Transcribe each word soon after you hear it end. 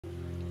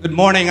Good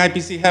morning,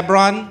 IPC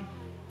Hebron.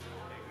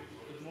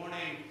 Good morning,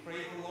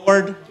 praise the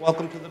Lord.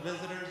 Welcome to the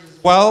visitors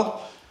as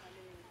well.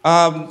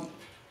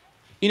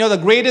 The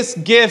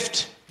greatest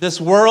gift this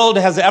world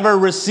has ever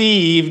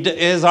received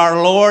is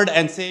our Lord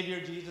and Savior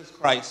Jesus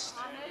Christ.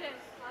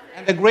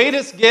 And the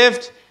greatest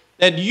gift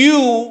that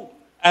you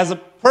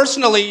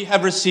personally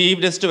have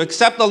received is to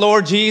accept the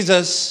Lord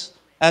Jesus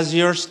as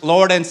your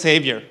Lord and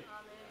Savior.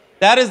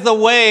 That is the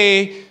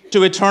way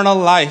to eternal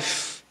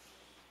life.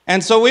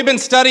 And so we've been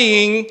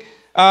studying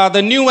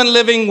the new and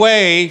living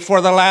way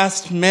for the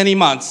last many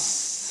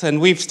months.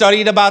 And we've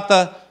studied about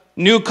the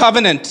new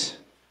covenant,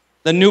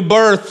 the new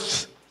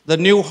birth, the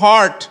new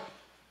heart,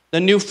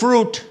 the new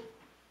fruit,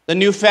 the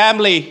new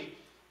family,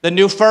 the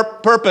new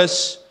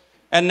purpose.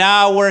 And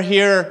now we're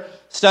here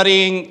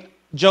studying,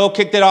 Joe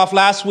kicked it off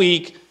last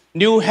week,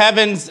 new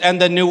heavens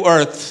and the new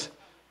earth.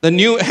 The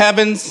new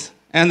heavens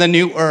and the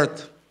new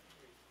earth.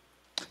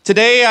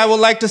 Today I would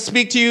like to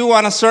speak to you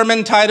on a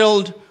sermon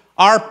titled,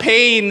 Our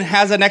Pain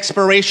Has an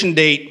Expiration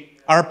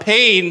Date. Our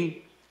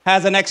pain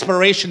has an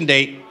expiration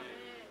date.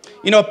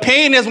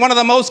 Pain is one of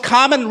the most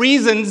common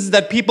reasons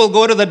that people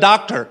go to the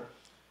doctor.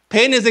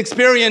 Pain is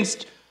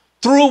experienced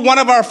through one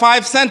of our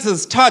five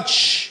senses,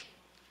 touch.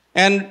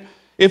 And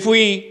if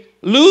we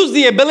lose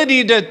the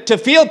ability to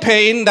feel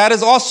pain, that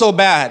is also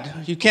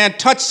bad. You can't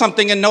touch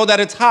something and know that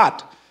it's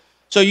hot.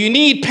 So you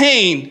need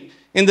pain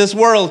in this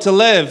world to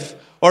live,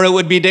 or it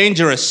would be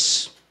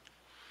dangerous.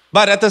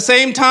 But at the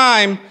same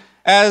time,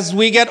 as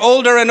we get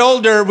older and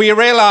older, we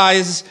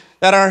realize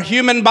that our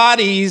human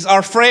bodies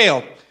are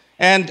frail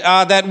and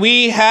that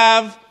we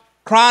have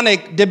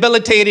chronic,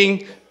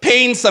 debilitating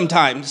pain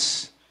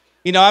sometimes.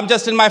 I'm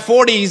just in my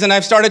 40s and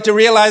I've started to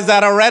realize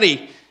that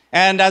already.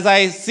 And as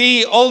I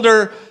see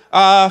older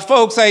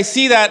folks, I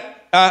see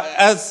that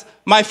as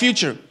my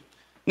future.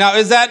 Now,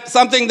 is that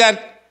something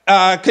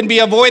that can be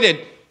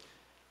avoided?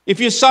 If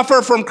you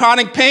suffer from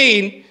chronic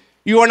pain,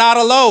 you are not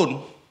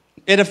alone.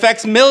 It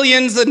affects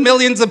millions and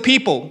millions of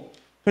people.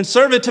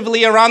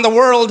 Conservatively, around the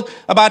world,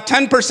 about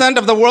 10%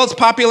 of the world's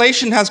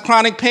population has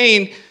chronic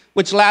pain,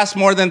 which lasts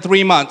more than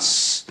 3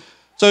 months.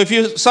 So if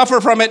you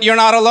suffer from it, you're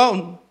not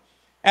alone.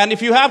 And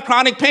if you have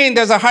chronic pain,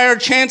 there's a higher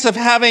chance of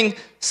having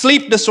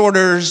sleep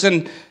disorders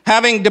and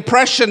having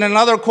depression and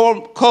other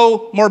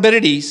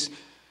comorbidities.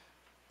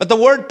 But the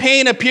word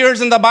pain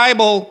appears in the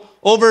Bible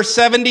over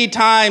 70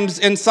 times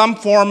in some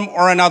form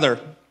or another.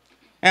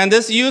 And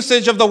this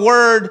usage of the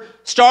word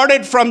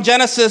started from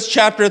Genesis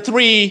chapter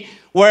 3,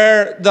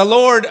 where the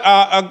Lord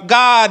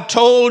God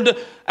told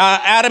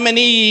Adam and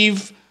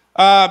Eve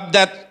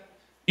that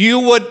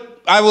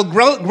I will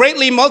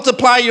greatly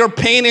multiply your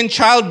pain in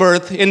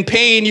childbirth. In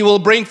pain you will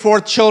bring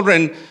forth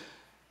children.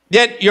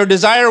 Yet your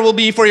desire will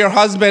be for your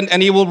husband,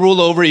 and he will rule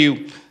over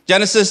you.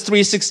 Genesis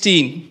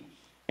 3:16.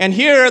 And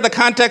here the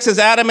context is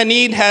Adam and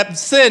Eve had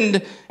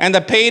sinned, and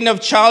the pain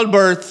of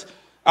childbirth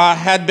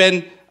had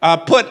been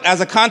put as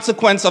a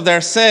consequence of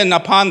their sin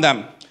upon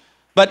them.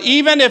 But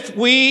even if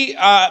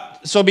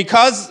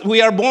because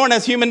we are born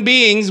as human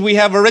beings, we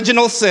have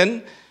original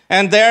sin,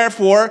 and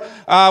therefore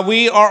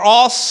we are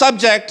all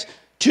subject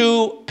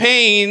to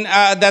pain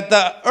that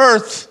the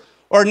earth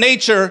or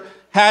nature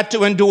had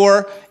to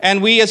endure,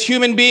 and we as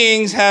human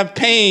beings have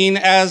pain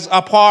as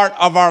a part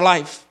of our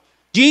life.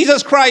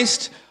 Jesus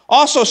Christ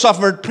also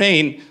suffered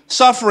pain,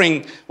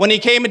 suffering, when he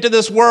came into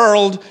this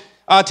world,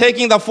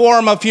 taking the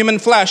form of human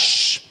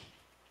flesh.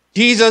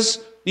 Jesus,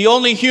 the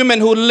only human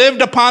who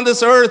lived upon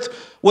this earth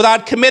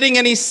without committing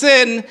any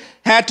sin,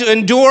 had to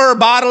endure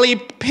bodily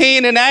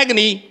pain and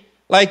agony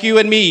like you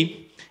and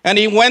me. And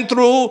he went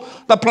through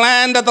the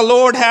plan that the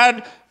Lord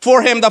had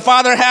for him, the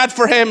Father had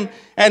for him,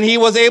 and he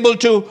was able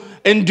to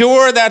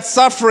endure that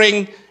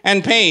suffering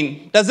and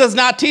pain. Does this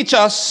not teach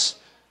us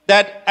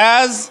that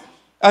as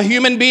a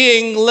human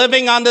being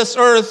living on this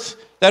earth,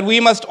 that we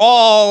must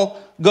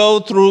all go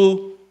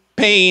through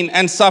pain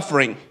and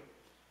suffering?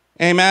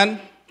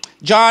 Amen.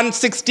 John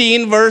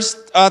 16, verse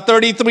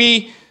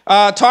 33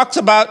 talks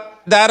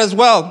about that as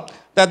well,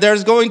 that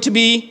there's going to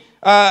be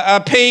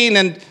pain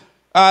and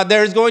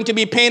there's going to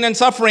be pain and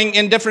suffering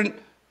in different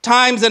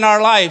times in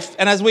our life.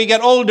 And as we get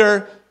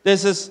older,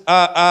 this is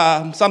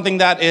something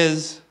that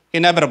is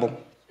inevitable.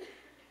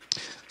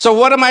 So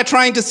what am I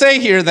trying to say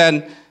here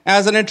then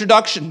as an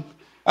introduction?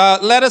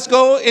 Let us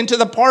go into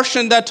the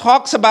portion that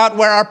talks about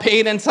where our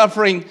pain and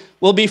suffering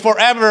will be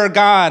forever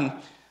gone.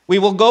 We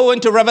will go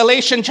into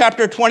Revelation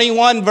chapter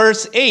 21,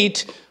 verse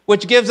 8,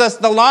 which gives us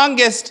the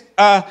longest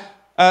 1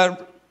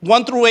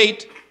 through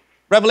 8.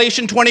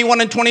 Revelation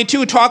 21 and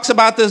 22 talks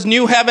about this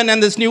new heaven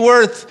and this new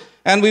earth,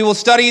 and we will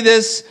study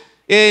this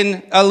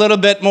in a little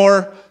bit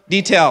more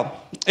detail.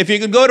 If you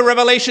could go to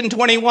Revelation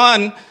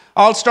 21,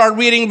 I'll start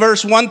reading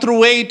verse 1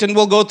 through 8, and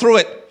we'll go through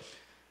it.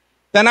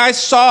 Then I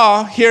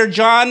saw here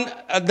John,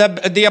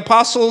 the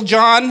apostle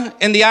John,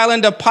 in the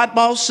island of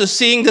Patmos,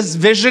 seeing this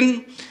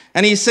vision.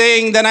 And he's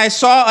saying, then I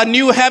saw a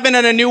new heaven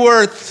and a new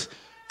earth,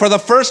 for the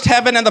first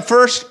heaven and the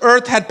first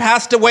earth had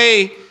passed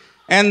away,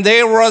 and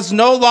there was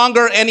no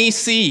longer any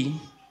sea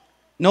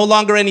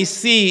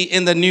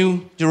in the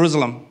new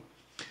Jerusalem.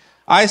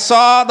 I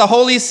saw the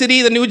holy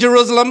city, the New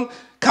Jerusalem,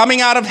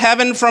 coming out of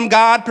heaven from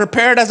God,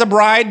 prepared as a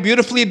bride,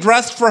 beautifully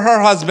dressed for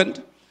her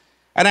husband.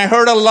 And I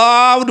heard a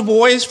loud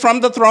voice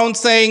from the throne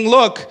saying,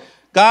 look,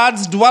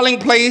 God's dwelling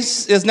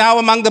place is now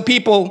among the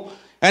people,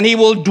 and he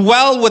will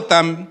dwell with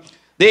them.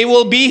 They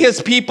will be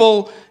his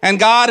people, and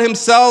God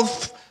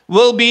himself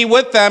will be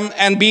with them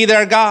and be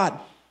their God.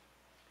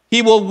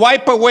 He will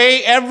wipe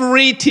away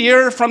every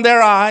tear from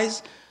their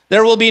eyes.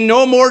 There will be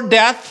no more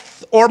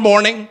death or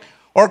mourning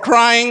or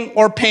crying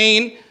or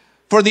pain,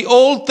 for the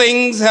old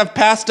things have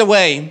passed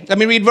away. Let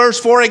me read verse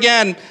 4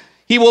 again.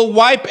 He will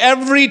wipe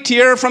every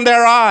tear from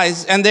their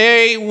eyes, and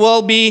there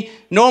will be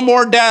no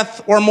more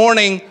death or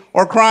mourning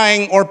or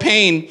crying or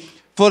pain,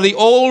 for the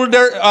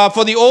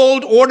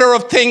old order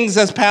of things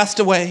has passed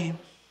away.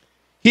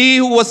 He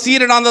who was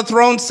seated on the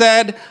throne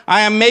said,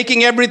 I am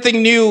making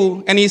everything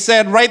new. And he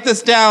said, write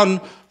this down,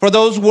 for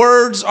those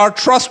words are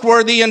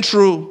trustworthy and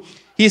true.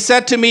 He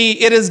said to me,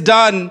 it is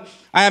done.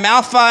 I am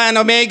Alpha and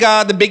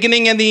Omega, the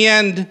beginning and the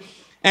end.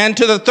 And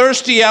to the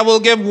thirsty I will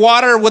give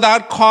water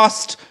without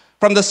cost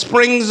from the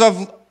springs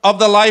of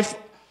the life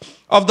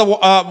of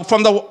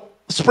from the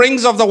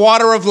springs of the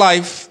water of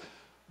life.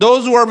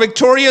 Those who are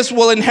victorious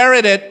will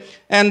inherit it,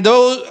 and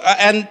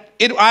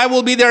I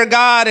will be their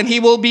God, and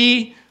he will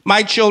be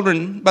my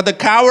children. But the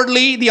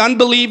cowardly, the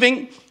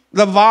unbelieving,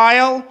 the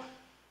vile,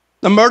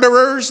 the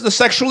murderers, the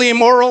sexually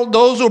immoral,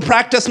 those who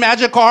practice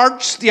magic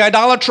arts, the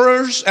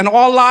idolaters, and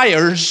all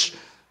liars,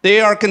 they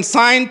are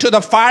consigned to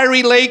the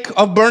fiery lake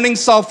of burning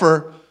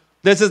sulfur.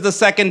 This is the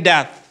second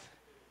death.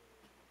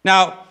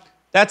 Now,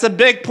 that's a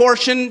big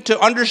portion to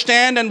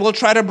understand, and we'll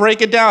try to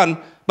break it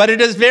down. But it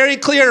is very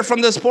clear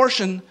from this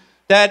portion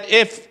that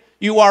if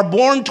you are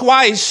born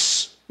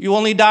twice, you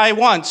only die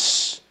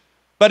once.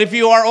 But if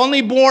you are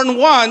only born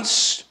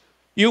once,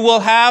 you will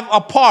have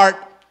a part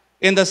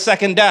in the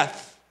second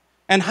death.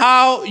 And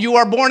how you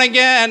are born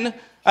again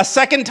a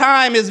second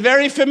time is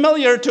very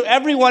familiar to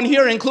everyone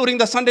here, including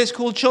the Sunday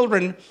school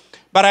children.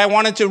 But I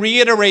wanted to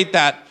reiterate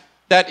that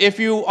if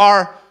you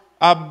are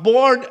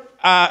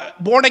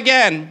born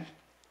again,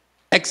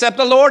 accept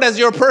the Lord as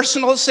your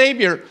personal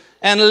Savior,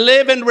 and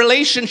live in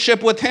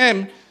relationship with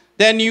him,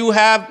 then you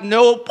have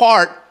no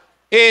part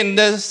in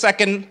the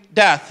second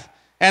death.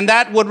 And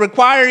that would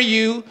require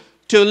you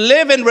to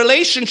live in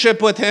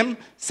relationship with him,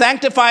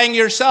 sanctifying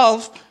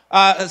yourself,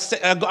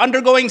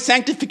 undergoing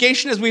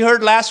sanctification, as we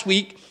heard last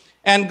week,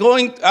 and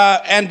living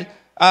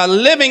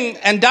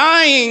and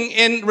dying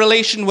in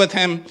relation with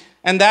him.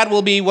 And that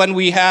will be when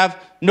we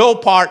have no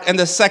part in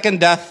the second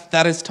death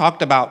that is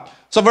talked about.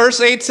 So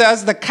verse 8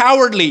 says, the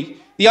cowardly,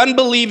 the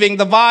unbelieving,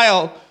 the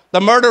vile,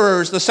 the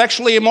murderers, the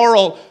sexually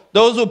immoral,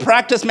 those who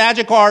practice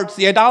magic arts,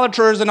 the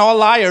idolaters, and all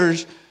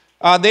liars,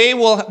 they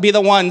will be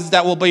the ones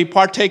that will be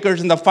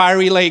partakers in the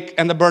fiery lake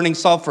and the burning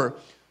sulfur.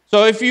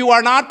 So if you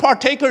are not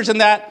partakers in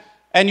that,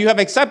 and you have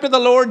accepted the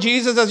Lord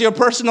Jesus as your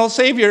personal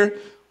Savior,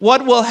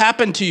 what will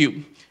happen to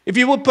you? If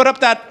you would put up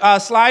that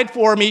slide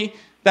for me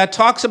that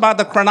talks about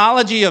the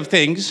chronology of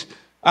things,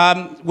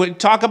 we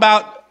talk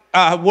about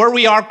where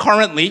we are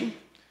currently.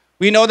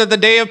 We know that the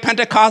day of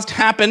Pentecost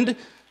happened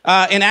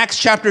in Acts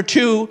chapter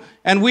 2,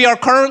 and we are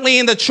currently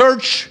in the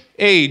church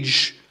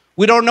age.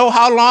 We don't know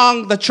how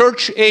long the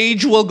church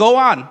age will go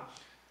on.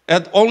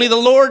 Only the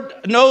Lord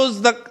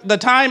knows the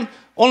time.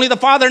 Only the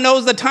Father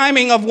knows the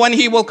timing of when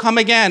he will come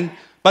again.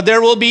 But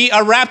there will be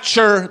a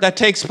rapture that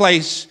takes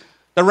place.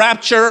 The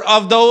rapture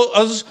of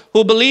those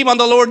who believe on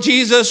the Lord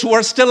Jesus who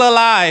are still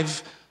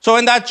alive. So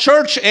in that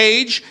church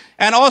age,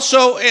 and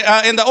also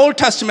in the Old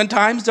Testament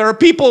times, there are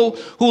people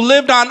who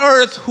lived on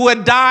earth who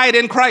had died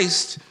in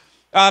Christ.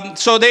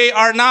 So they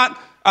are not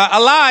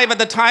alive at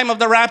the time of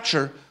the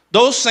rapture.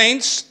 Those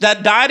saints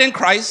that died in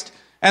Christ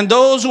and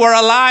those who are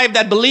alive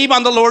that believe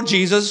on the Lord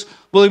Jesus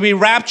will be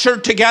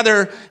raptured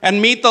together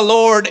and meet the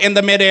Lord in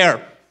the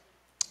midair.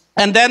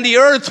 And then the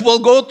earth will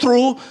go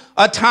through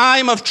a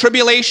time of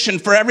tribulation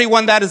for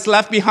everyone that is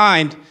left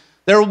behind.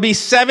 There will be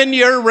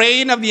 7-year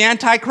reign of the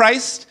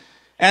Antichrist.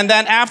 And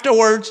then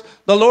afterwards,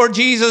 the Lord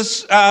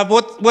Jesus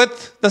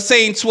with the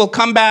saints will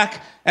come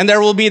back, and there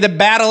will be the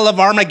battle of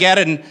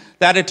Armageddon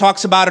that it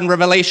talks about in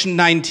Revelation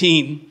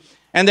 19.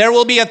 And there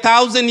will be a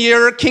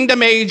 1,000-year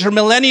kingdom age or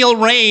millennial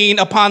reign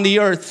upon the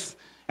earth.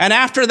 And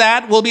after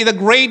that will be the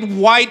great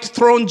white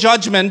throne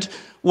judgment,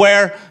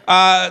 where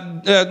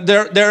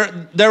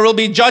there will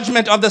be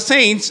judgment of the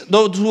saints,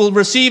 those who will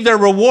receive their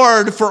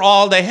reward for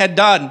all they had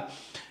done.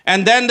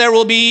 And then there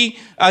will be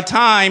a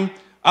time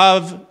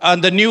of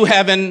the new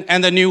heaven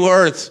and the new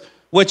earth,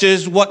 which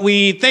is what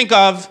we think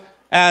of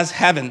as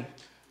heaven.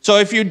 So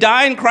if you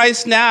die in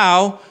Christ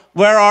now,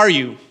 where are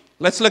you?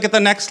 Let's look at the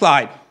next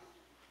slide.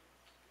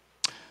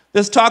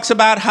 This talks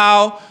about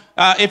how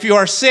if you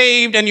are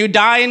saved and you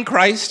die in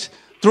Christ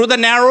through the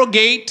narrow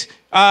gate,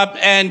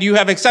 and you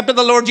have accepted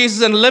the Lord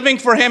Jesus and living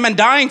for him and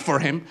dying for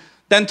him,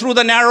 then through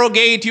the narrow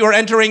gate you are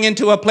entering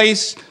into a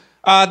place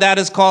that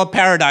is called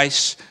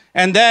paradise.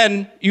 And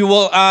then you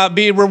will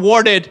be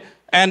rewarded,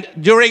 and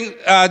during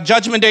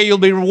Judgment Day you'll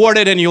be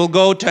rewarded and you'll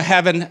go to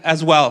heaven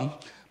as well.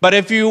 But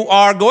if you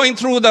are going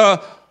through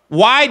the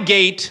wide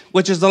gate,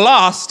 which is the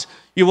lost,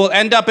 you will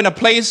end up in a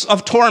place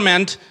of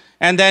torment,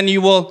 and then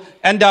you will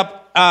end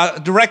up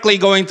directly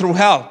going through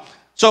hell.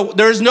 So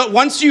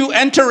once you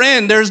enter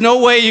in, there's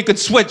no way you could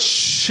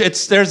switch.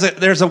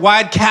 There's a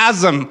wide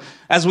chasm,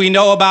 as we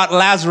know about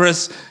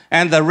Lazarus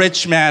and the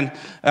rich man.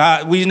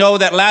 We know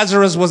that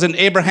Lazarus was in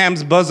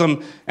Abraham's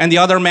bosom, and the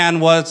other man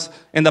was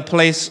in the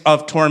place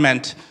of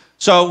torment.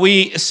 So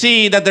we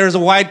see that there's a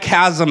wide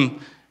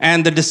chasm,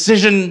 and the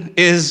decision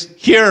is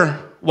here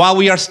while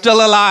we are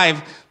still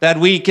alive, that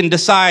we can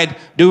decide,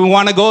 do we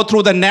want to go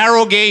through the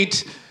narrow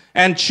gate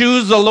and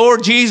choose the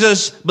Lord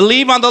Jesus,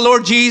 believe on the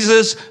Lord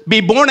Jesus,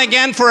 be born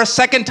again for a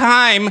second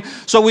time,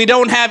 so we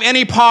don't have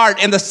any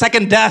part in the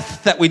second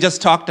death that we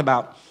just talked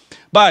about.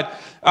 But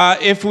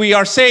if we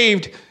are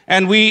saved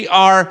and we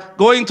are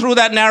going through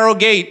that narrow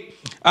gate,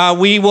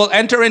 we will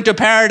enter into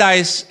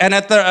paradise, and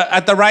at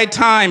the right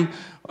time,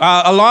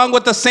 along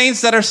with the saints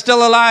that are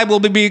still alive,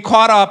 will be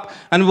caught up,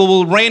 and we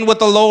will reign with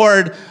the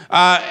Lord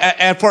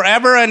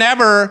forever and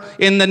ever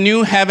in the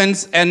new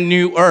heavens and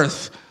new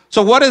earth.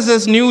 So what is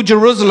this new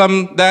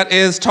Jerusalem that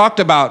is talked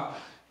about?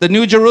 The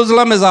new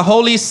Jerusalem is a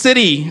holy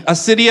city, a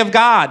city of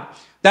God.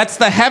 That's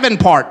the heaven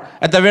part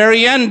at the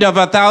very end of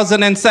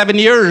 1,007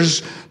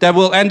 years that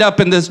will end up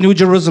in this new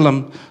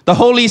Jerusalem. The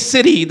holy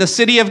city, the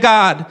city of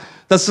God,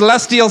 the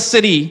celestial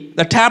city,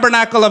 the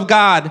tabernacle of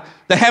God,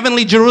 the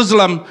heavenly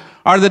Jerusalem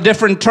are the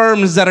different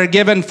terms that are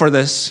given for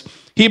this.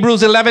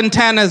 Hebrews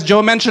 11:10, as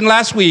Joe mentioned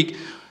last week,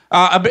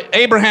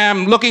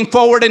 Abraham, looking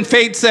forward in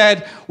faith,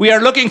 said, we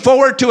are looking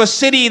forward to a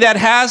city that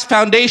has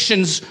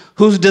foundations,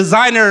 whose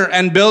designer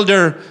and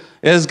builder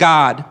is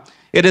God.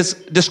 It is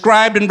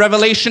described in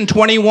Revelation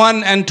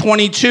 21 and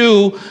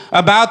 22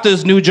 about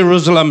this new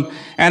Jerusalem.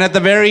 And at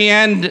the very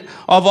end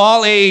of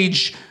all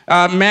age,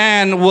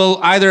 man will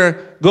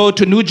either go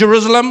to New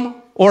Jerusalem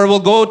or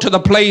will go to the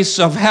place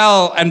of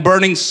hell and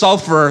burning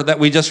sulfur that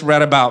we just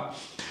read about.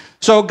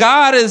 So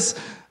God is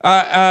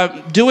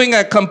doing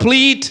a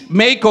complete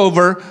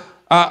makeover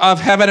of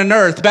heaven and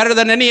earth, better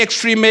than any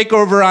extreme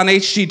makeover on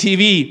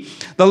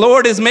HGTV. The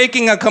Lord is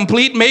making a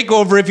complete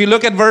makeover. If you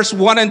look at verse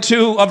 1 and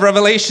 2 of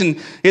Revelation,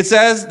 it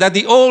says that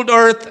the old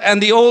earth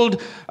and the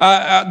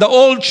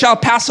old shall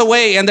pass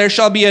away, and there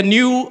shall be a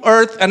new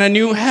earth and a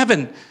new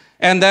heaven.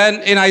 And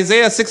then in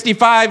Isaiah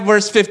 65,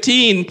 verse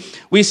 15,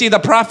 we see the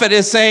prophet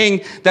is saying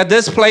that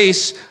this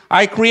place,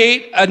 I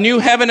create a new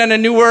heaven and a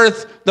new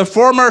earth. The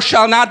former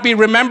shall not be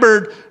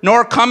remembered,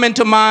 nor come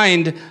into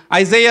mind.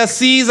 Isaiah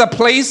sees a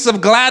place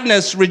of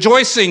gladness,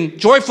 rejoicing,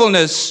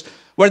 joyfulness,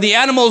 where the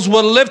animals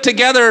will live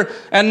together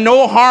and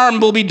no harm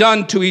will be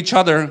done to each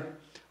other.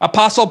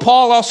 Apostle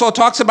Paul also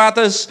talks about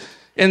this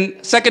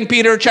in 2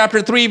 Peter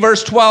chapter 3,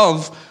 verse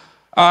 12.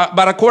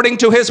 But according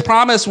to his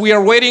promise, we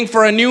are waiting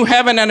for a new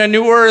heaven and a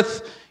new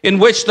earth in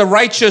which the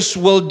righteous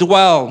will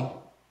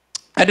dwell.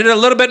 I did a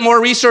little bit more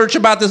research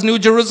about this new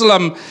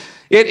Jerusalem.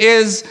 It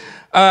is,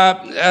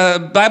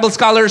 Bible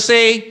scholars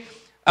say,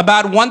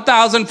 about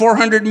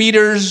 1,400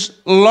 meters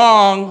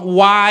long,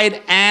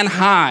 wide, and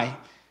high.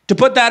 To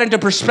put that into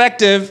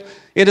perspective,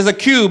 it is a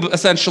cube,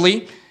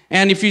 essentially.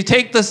 And if you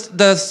take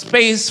the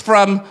space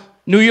from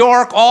New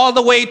York all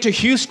the way to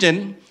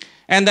Houston,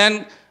 and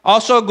then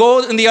also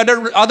go in the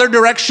other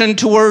direction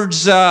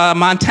towards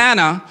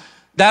Montana,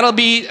 that'll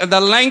be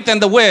the length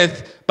and the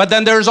width, but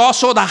then there's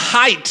also the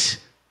height.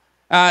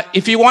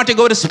 If you want to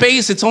go to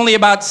space, it's only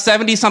about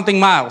 70-something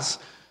miles.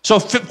 So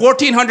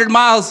 1,400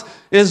 miles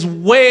is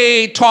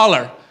way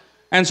taller.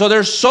 And so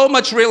there's so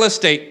much real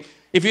estate.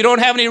 If you don't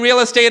have any real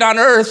estate on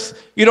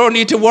earth, you don't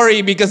need to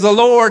worry, because the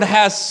Lord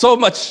has so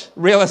much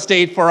real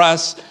estate for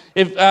us.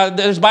 If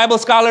there's Bible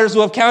scholars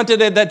who have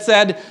counted it that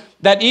said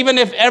that even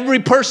if every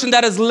person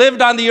that has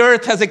lived on the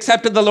earth has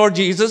accepted the Lord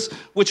Jesus,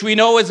 which we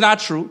know is not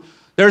true,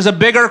 there's a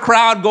bigger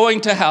crowd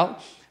going to hell,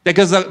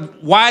 because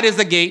wide is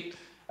the gate,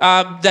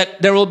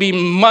 that there will be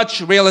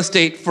much real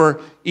estate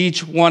for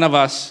each one of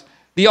us.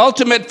 The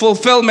ultimate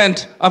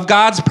fulfillment of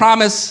God's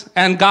promise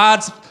and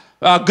God's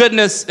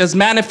goodness is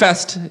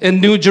manifest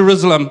in New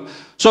Jerusalem.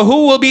 So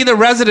who will be the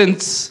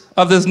residents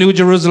of this New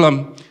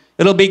Jerusalem?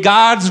 It'll be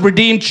God's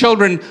redeemed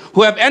children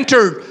who have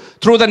entered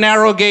through the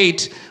narrow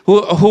gate,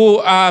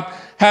 who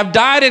have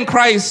died in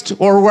Christ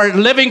or were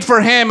living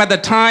for him at the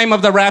time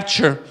of the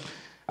rapture.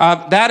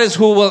 That is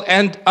who will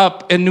end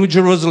up in New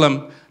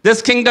Jerusalem.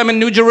 This kingdom in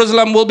New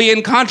Jerusalem will be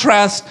in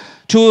contrast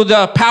to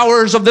the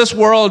powers of this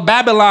world,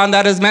 Babylon,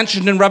 that is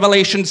mentioned in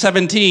Revelation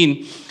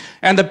 17.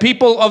 And the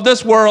people of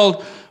this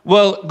world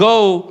will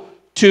go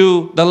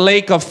to the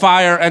lake of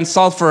fire and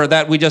sulfur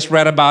that we just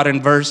read about in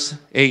verse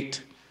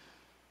 8.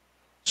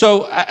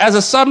 So as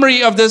a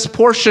summary of this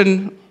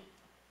portion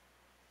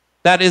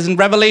that is in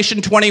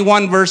Revelation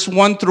 21, verse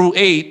 1 through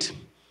 8,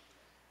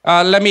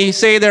 let me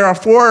say there are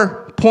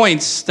 4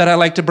 points that I'd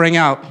like to bring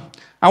out.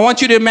 I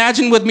want you to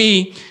imagine with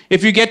me,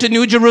 if you get to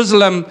New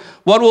Jerusalem,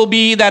 what will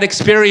be that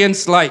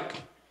experience like?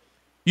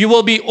 You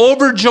will be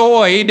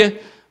overjoyed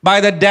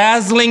by the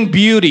dazzling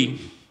beauty.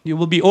 You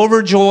will be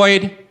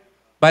overjoyed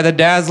by the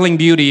dazzling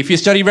beauty. If you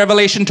study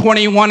Revelation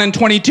 21 and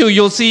 22,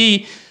 you'll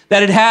see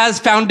that it has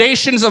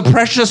foundations of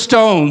precious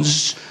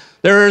stones.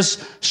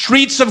 There's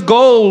streets of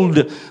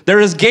gold. There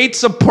is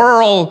gates of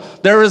pearl.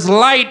 There is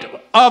light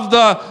of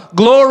the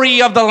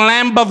glory of the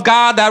Lamb of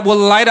God that will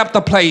light up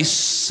the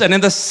place. And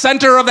in the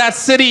center of that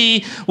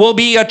city will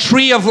be a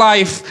tree of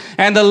life,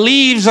 and the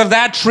leaves of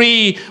that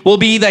tree will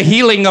be the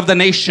healing of the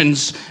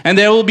nations. And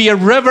there will be a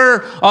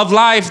river of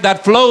life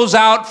that flows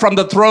out from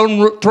the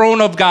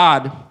throne of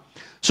God.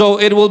 So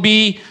it will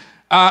be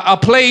a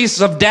place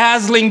of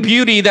dazzling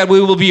beauty that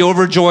we will be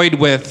overjoyed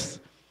with.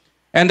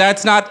 And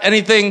that's not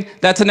anything,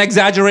 that's an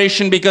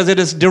exaggeration, because it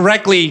is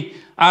directly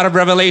out of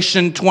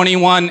Revelation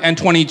 21 and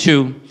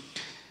 22.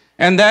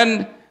 And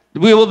then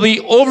we will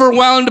be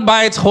overwhelmed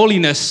by its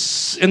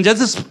holiness. In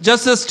just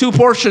this two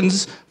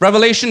portions,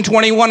 Revelation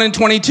 21 and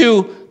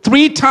 22,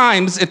 3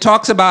 times it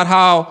talks about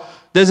how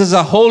this is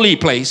a holy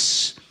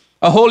place.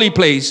 A holy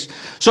place.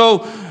 So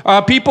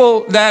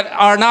people that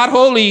are not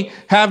holy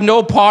have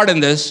no part in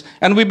this.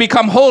 And we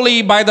become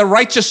holy by the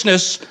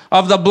righteousness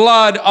of the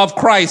blood of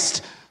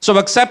Christ. So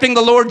accepting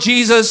the Lord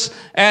Jesus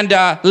and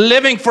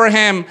living for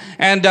him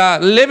and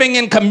living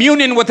in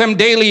communion with him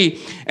daily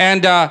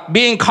and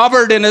being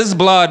covered in his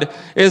blood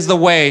is the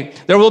way.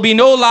 There will be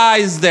no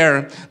lies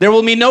there. There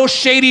will be no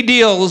shady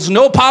deals,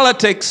 no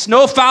politics,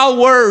 no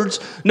foul words,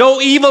 no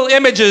evil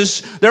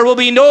images. There will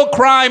be no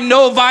crime,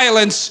 no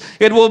violence.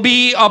 It will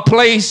be a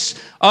place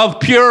of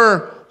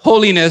pure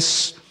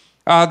holiness.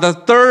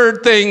 The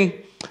third thing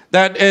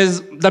that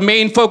is the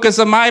main focus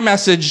of my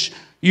message,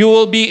 you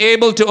will be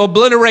able to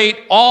obliterate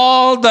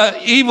all the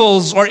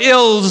evils or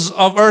ills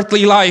of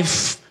earthly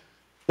life.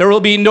 There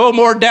will be no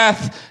more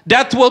death.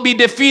 Death will be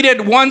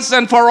defeated once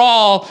and for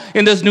all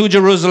in this New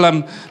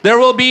Jerusalem. There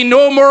will be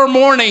no more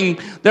mourning.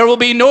 There will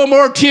be no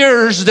more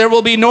tears. There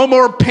will be no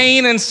more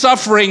pain and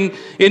suffering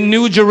in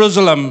New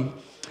Jerusalem.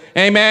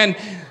 Amen.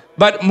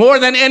 But more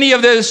than any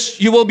of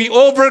this, you will be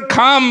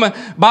overcome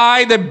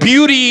by the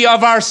beauty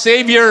of our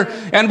Savior,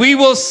 and we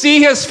will see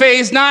his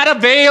face, not a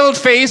veiled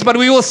face, but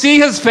we will see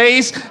his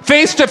face,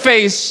 face to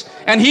face,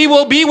 and he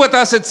will be with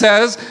us, it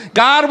says.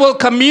 God will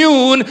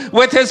commune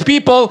with his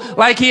people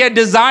like he had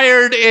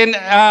desired in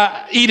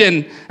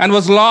Eden and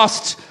was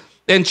lost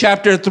in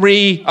chapter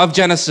 3 of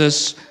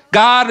Genesis.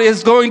 God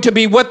is going to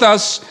be with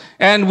us,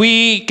 and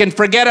we can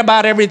forget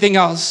about everything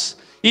else.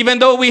 Even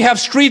though we have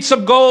streets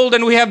of gold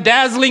and we have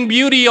dazzling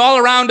beauty all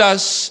around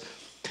us,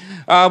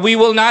 we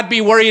will not be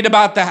worried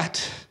about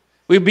that.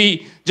 We'll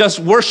be just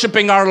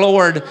worshiping our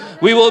Lord.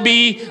 We will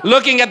be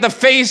looking at the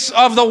face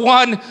of the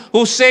one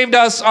who saved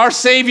us, our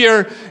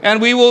Savior,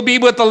 and we will be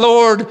with the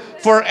Lord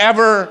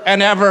forever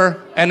and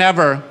ever and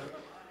ever.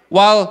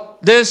 While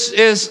this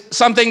is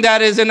something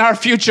that is in our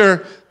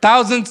future,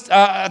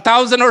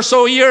 1,000 or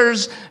so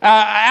years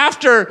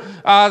after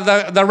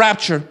the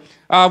rapture,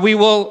 we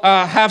will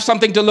have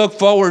something to look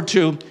forward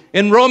to.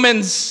 In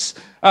Romans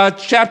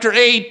chapter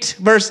 8,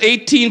 verse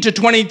 18 to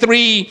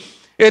 23,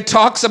 it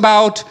talks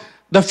about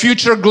the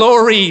future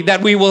glory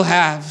that we will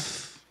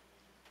have.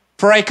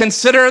 For I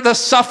consider the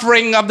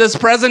suffering of this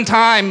present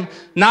time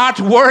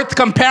not worth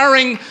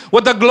comparing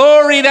with the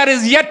glory that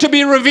is yet to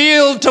be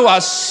revealed to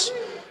us.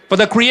 For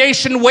the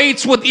creation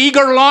waits with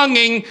eager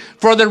longing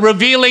for the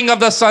revealing of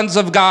the sons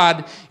of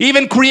God.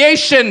 Even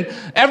creation,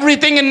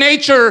 everything in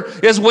nature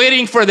is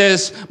waiting for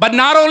this. But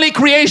not only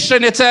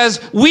creation, it says,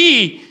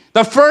 we,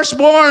 the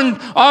firstborn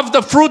of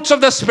the fruits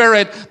of the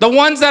Spirit, the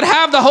ones that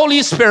have the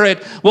Holy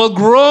Spirit, will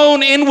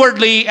groan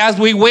inwardly as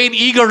we wait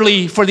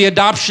eagerly for the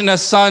adoption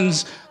as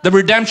sons, the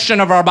redemption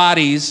of our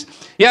bodies.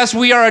 Yes,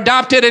 we are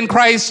adopted in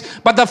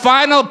Christ, but the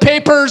final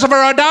papers of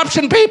our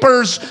adoption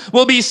papers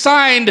will be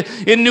signed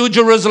in New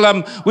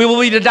Jerusalem. We will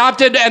be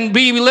adopted and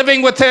be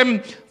living with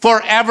him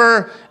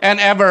forever and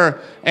ever.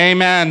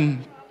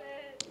 Amen.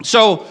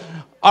 So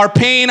our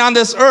pain on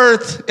this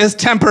earth is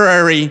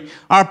temporary.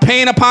 Our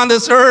pain upon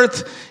this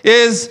earth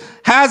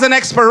has an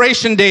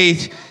expiration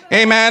date.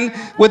 Amen.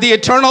 With the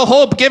eternal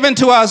hope given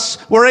to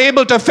us, we're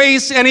able to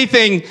face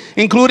anything,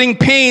 including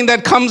pain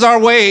that comes our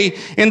way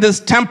in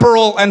this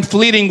temporal and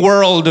fleeting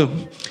world.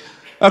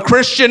 A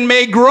Christian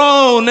may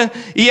groan,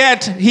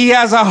 yet he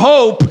has a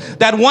hope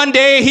that one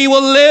day he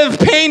will live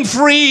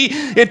pain-free,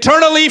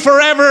 eternally,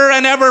 forever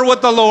and ever with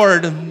the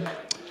Lord.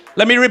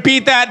 Let me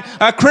repeat that.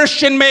 A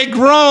Christian may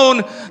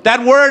groan.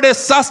 That word is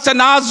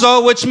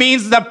sustenazo, which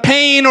means the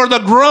pain or the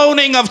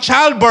groaning of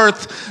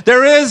childbirth.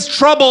 There is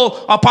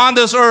trouble upon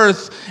this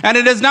earth. And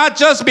it is not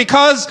just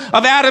because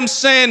of Adam's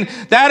sin.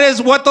 That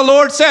is what the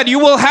Lord said. You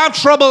will have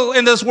trouble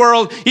in this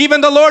world.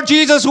 Even the Lord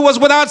Jesus, who was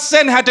without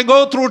sin, had to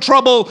go through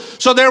trouble.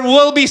 So there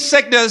will be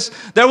sickness.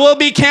 There will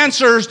be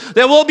cancers.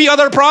 There will be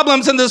other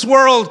problems in this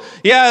world.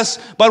 Yes,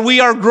 but we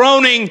are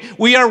groaning.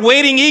 We are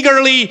waiting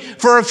eagerly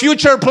for a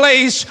future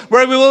place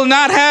where we will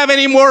not have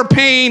any more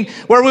pain,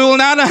 where we will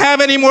not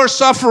have any more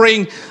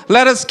suffering.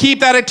 Let us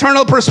keep that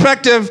eternal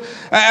perspective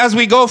as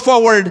we go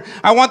forward.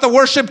 I want the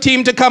worship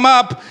team to come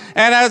up,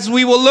 and as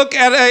we will look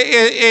at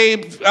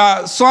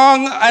a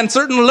song and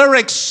certain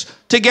lyrics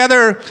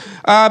together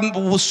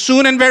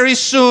soon and very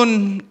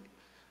soon.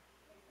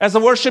 As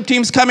the worship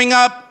team's coming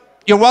up,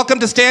 you're welcome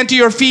to stand to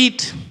your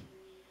feet.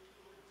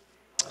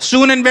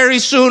 Soon and very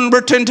soon,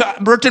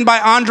 written by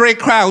Andre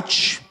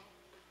Crouch.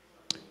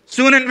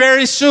 Soon and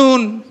very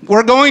soon,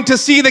 we're going to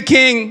see the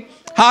King.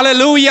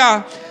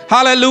 Hallelujah.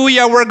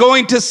 Hallelujah. We're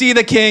going to see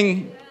the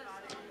King.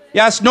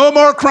 Yes, no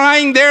more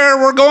crying there.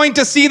 We're going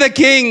to see the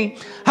King.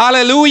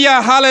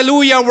 Hallelujah.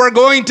 Hallelujah. We're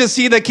going to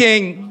see the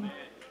King.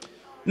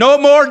 No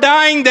more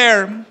dying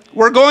there.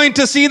 We're going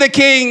to see the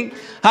King.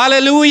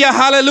 Hallelujah.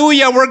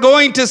 Hallelujah. We're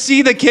going to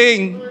see the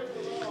King.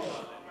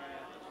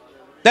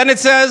 Then it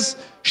says,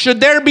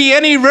 should there be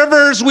any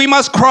rivers we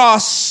must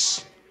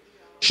cross,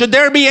 should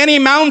there be any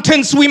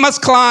mountains we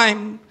must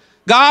climb,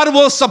 God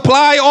will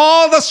supply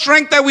all the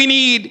strength that we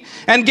need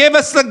and give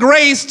us the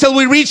grace till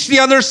we reach the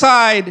other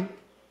side.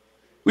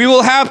 We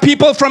will have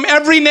people from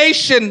every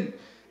nation.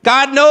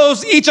 God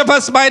knows each of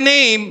us by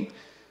name.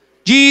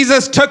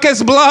 Jesus took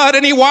his blood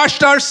and he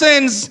washed our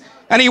sins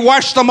and he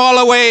washed them all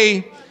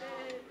away.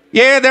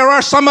 Yeah, there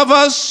are some of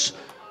us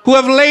who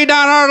have laid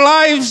down our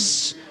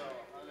lives,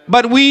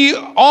 but we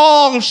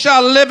all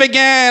shall live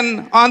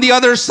again on the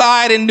other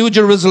side in New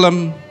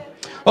Jerusalem.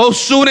 Oh,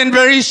 soon and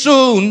very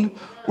soon,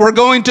 we're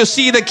going to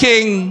see the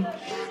King.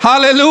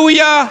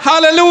 Hallelujah,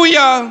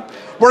 hallelujah.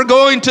 We're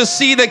going to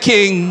see the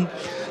King.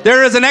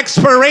 There is an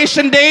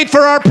expiration date for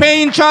our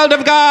pain, child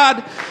of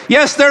God.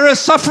 Yes, there is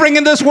suffering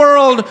in this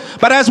world,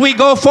 but as we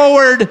go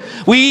forward,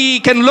 we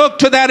can look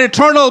to that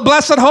eternal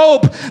blessed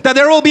hope that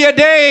there will be a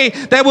day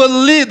that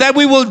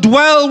we will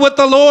dwell with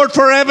the Lord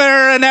forever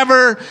and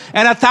ever,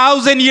 and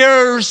 1,000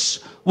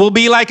 years will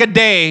be like a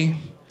day.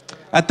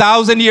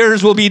 1,000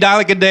 years will be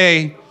like a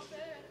day.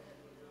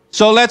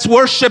 So let's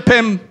worship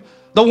him,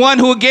 the one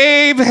who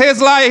gave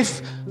his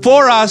life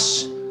for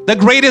us, the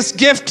greatest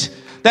gift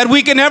that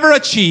we can ever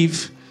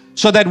achieve,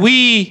 so that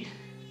we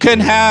can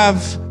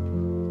have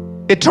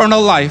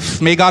eternal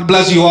life. May God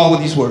bless you all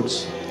with these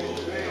words.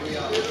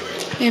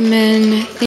 Amen.